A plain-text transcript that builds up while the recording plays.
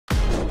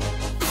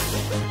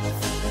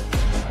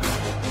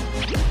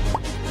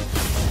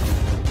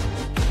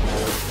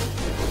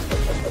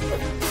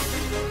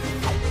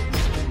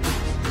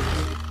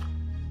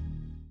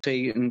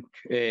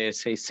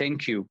say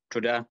thank you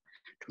to the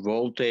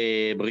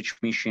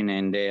Worldbridgemission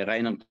and the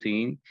Reiner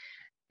team.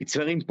 It's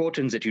very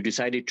important that you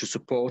decided to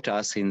support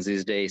us in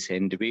these days,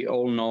 and we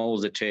all know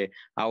that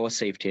our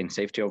safety and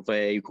safety of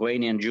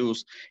Ukrainian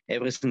Jews,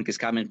 everything is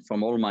coming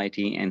from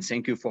Almighty, and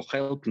thank you for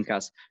helping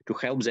us to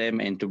help them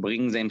and to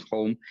bring them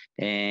home,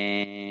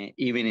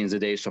 even in the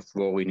days of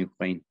war in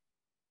Ukraine.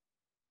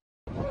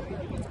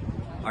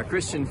 Our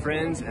Christian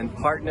friends and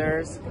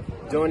partners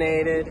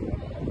donated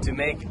to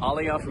make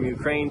Aliyah from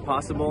Ukraine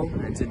possible,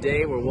 and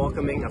today we're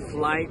welcoming a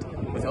flight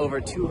with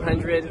over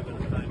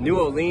 200 new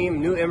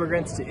Olim, new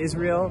immigrants to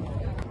Israel.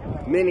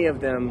 Many of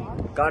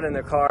them got in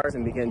their cars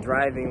and began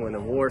driving when the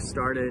war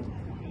started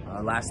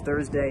last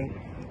Thursday,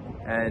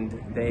 and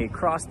they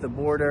crossed the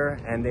border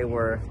and they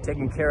were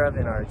taken care of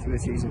in our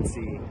Jewish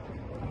agency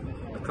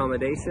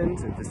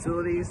accommodations and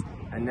facilities,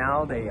 and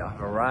now they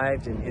have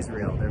arrived in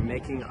Israel. They're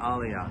making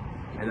Aliyah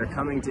and they're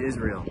coming to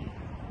Israel.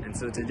 And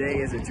so today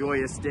is a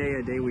joyous day,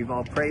 a day we've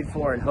all prayed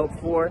for and hoped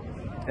for.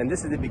 And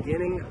this is the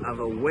beginning of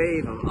a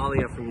wave of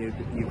Aliyah from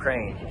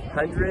Ukraine.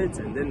 Hundreds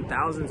and then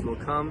thousands will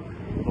come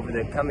over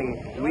the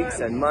coming weeks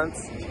and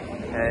months,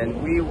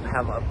 and we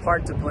have a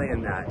part to play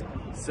in that.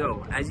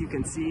 So, as you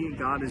can see,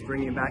 God is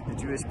bringing back the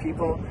Jewish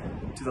people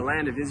to the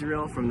land of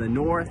Israel from the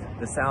north,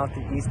 the south,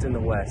 the east, and the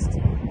west.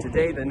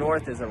 Today, the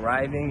north is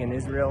arriving in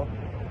Israel,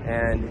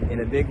 and in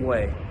a big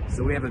way.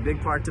 So we have a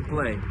big part to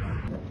play.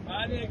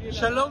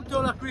 Shalom to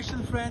all our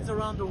Christian friends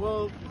around the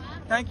world.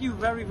 Thank you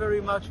very, very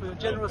much for your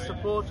generous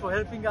support, for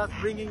helping us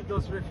bringing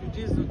those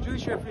refugees, the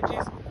Jewish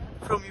refugees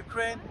from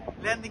Ukraine,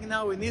 landing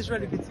now in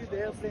Israel. You can see the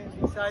airplanes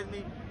beside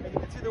me, and you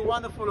can see the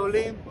wonderful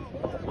Olim.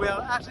 We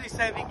are actually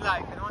saving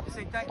life. And I want to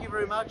say thank you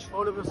very much for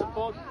all of your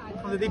support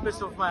from the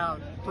deepest of my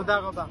heart.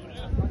 Toda rabba.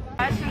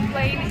 Russian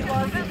plane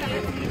wasn't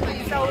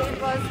it, so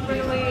it was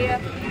really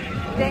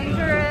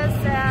dangerous,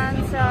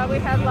 and we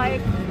had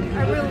like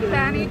a real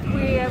panic.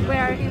 We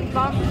were in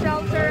bomb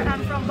shelter,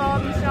 and from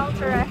bomb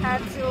shelter I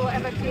had to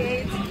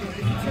evacuate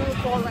to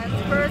Poland.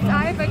 First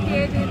I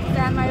evacuated,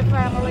 then my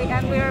family,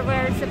 and we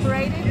were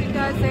separated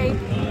because they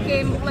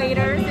came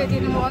later. They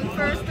didn't want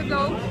first to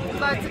go,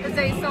 but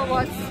they saw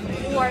what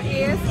war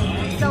is,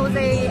 so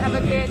they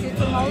evacuated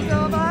to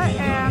Moldova,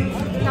 and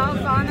now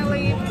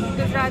finally,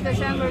 Bezrat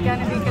Hashem, we're going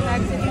to be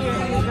connected here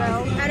in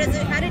Israel.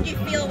 How did you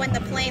feel when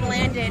the plane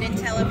landed in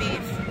Tel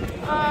Aviv?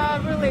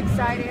 Really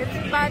excited,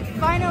 but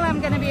finally I'm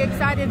going to be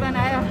excited when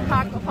I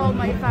hug all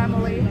my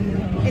family.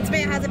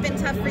 Has it been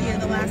tough for you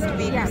the last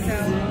week yes. or so?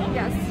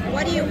 Yes.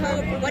 What do you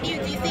hope? Do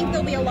you think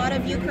there'll be a lot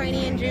of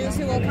Ukrainian Jews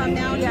who will come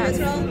down to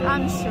Israel?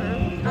 I'm sure.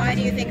 Why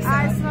do you think so?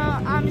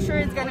 I'm sure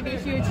it's going to be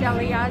huge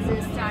Aliyah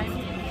this time.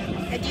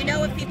 And do you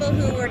know of people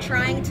who were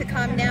trying to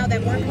come now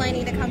that weren't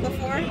planning to come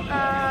before?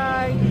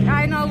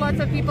 I know lots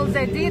of people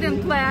that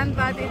didn't plan,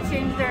 but they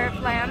changed their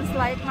plans,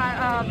 like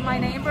my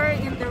neighbor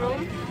in the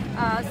room.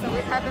 So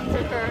it happened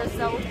to her.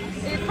 So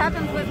it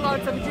happened with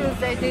lots of Jews.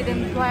 They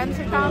didn't plan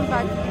to come,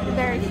 but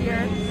they're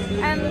here.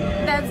 And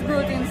that's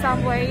good in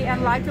some way,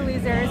 and luckily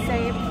they're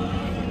safe.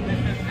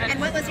 And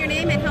what was your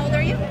name and how old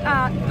are you?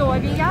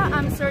 Tovia,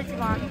 I'm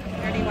 31.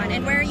 31.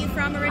 And where are you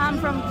from originally? I'm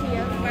from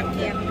Kiev. From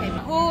Kiev, okay.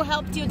 Who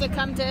helped you to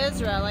come to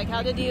Israel? Like,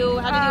 how did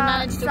you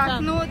manage to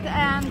come? Saknut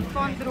and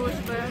Fond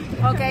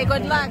Druzhby. Okay,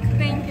 good luck.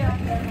 Thank you.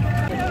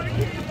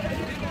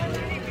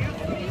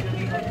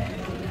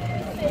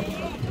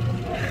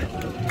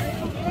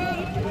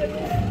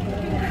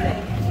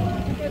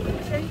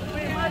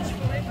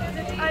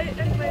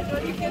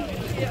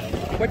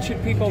 What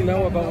should people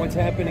know about what's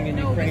happening in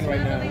Ukraine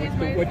right now?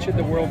 What should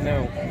the world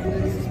know?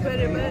 This is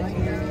very bad.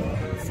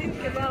 Think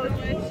about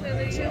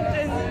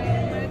children,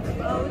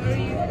 about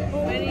many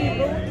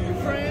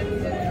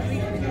friends that we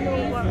know.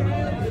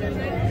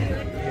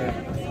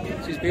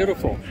 Yeah. She's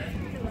beautiful.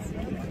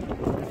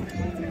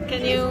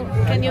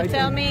 Can you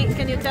tell me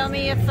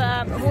if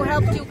who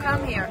helped you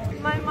come here?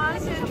 My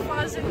mother and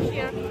father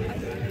here.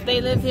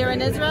 They live here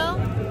in Israel?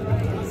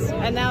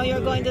 And now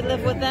you're going to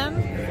live with them?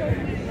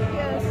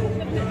 Yes.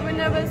 We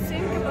never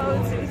think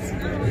about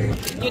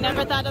this. You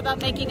never thought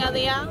about making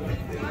Aliyah?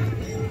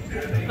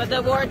 But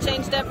the war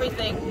changed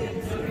everything.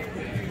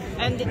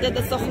 And did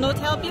the Sochnut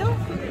help you?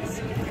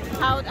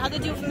 How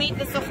did you meet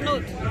the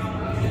Sochnut?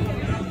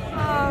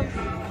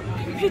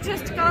 We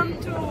just come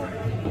to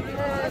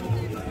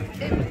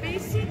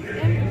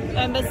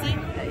embassy.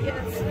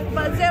 Yes,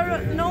 but there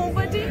are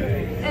nobody,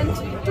 and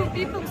two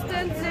people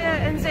stand there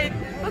and say,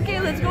 "Okay,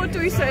 let's go to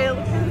Israel."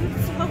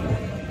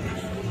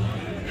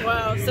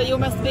 Wow, so you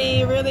must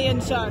be really in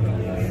shock.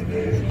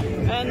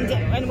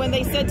 And when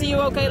they said to you,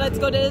 "Okay, let's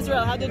go to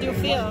Israel," how did you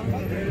feel?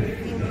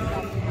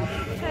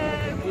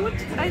 Good.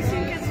 I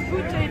think it's a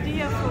good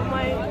idea for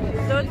my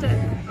daughter.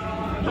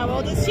 How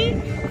old is she?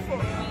 4.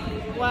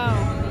 Wow.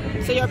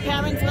 So your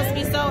parents must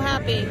be so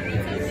happy.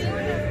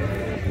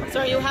 So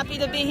are you happy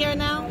to be here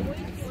now?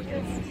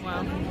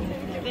 Wow.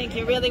 Thank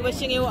you. Really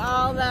wishing you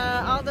all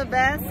the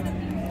best.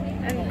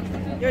 And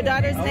your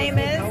daughter's name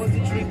is? How was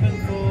the treatment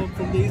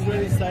from the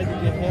Israeli side? Did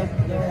they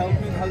help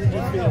you? How did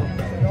you feel?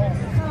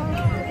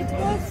 It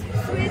was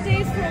 3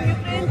 days from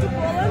Ukraine to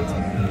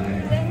Poland.